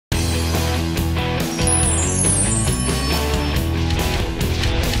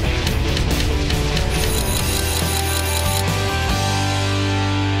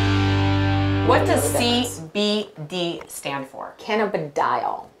CBD stand for?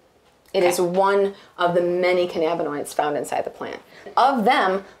 Cannabidiol. It is one of the many cannabinoids found inside the plant. Of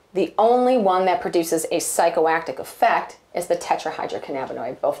them, the only one that produces a psychoactive effect is the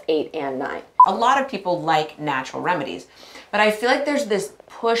tetrahydrocannabinoid, both 8 and 9. A lot of people like natural remedies, but I feel like there's this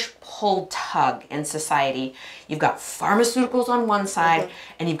push-pull tug in society. You've got pharmaceuticals on one side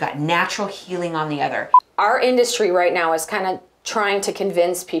and you've got natural healing on the other. Our industry right now is kind of trying to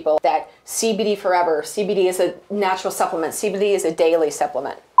convince people that CBD forever, CBD is a natural supplement, CBD is a daily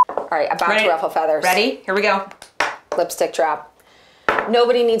supplement. All right, about to ruffle feathers. Ready? Here we go. Lipstick drop.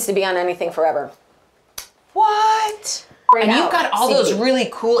 Nobody needs to be on anything forever. What? Right and now, you've got all CBD. those really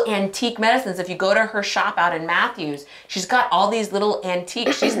cool antique medicines. If you go to her shop out in Matthews, she's got all these little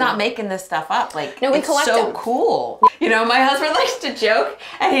antiques. She's not making this stuff up. Like, no, we it's collect so them. Cool. You know, my husband likes to joke,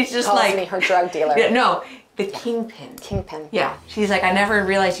 and he's just Calls like, me her drug dealer. Yeah, no, the kingpin. Kingpin. Yeah. She's like, I never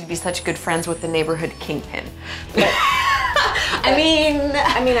realized you'd be such good friends with the neighborhood kingpin. I mean,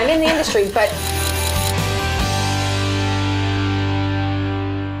 I'm in the industry, but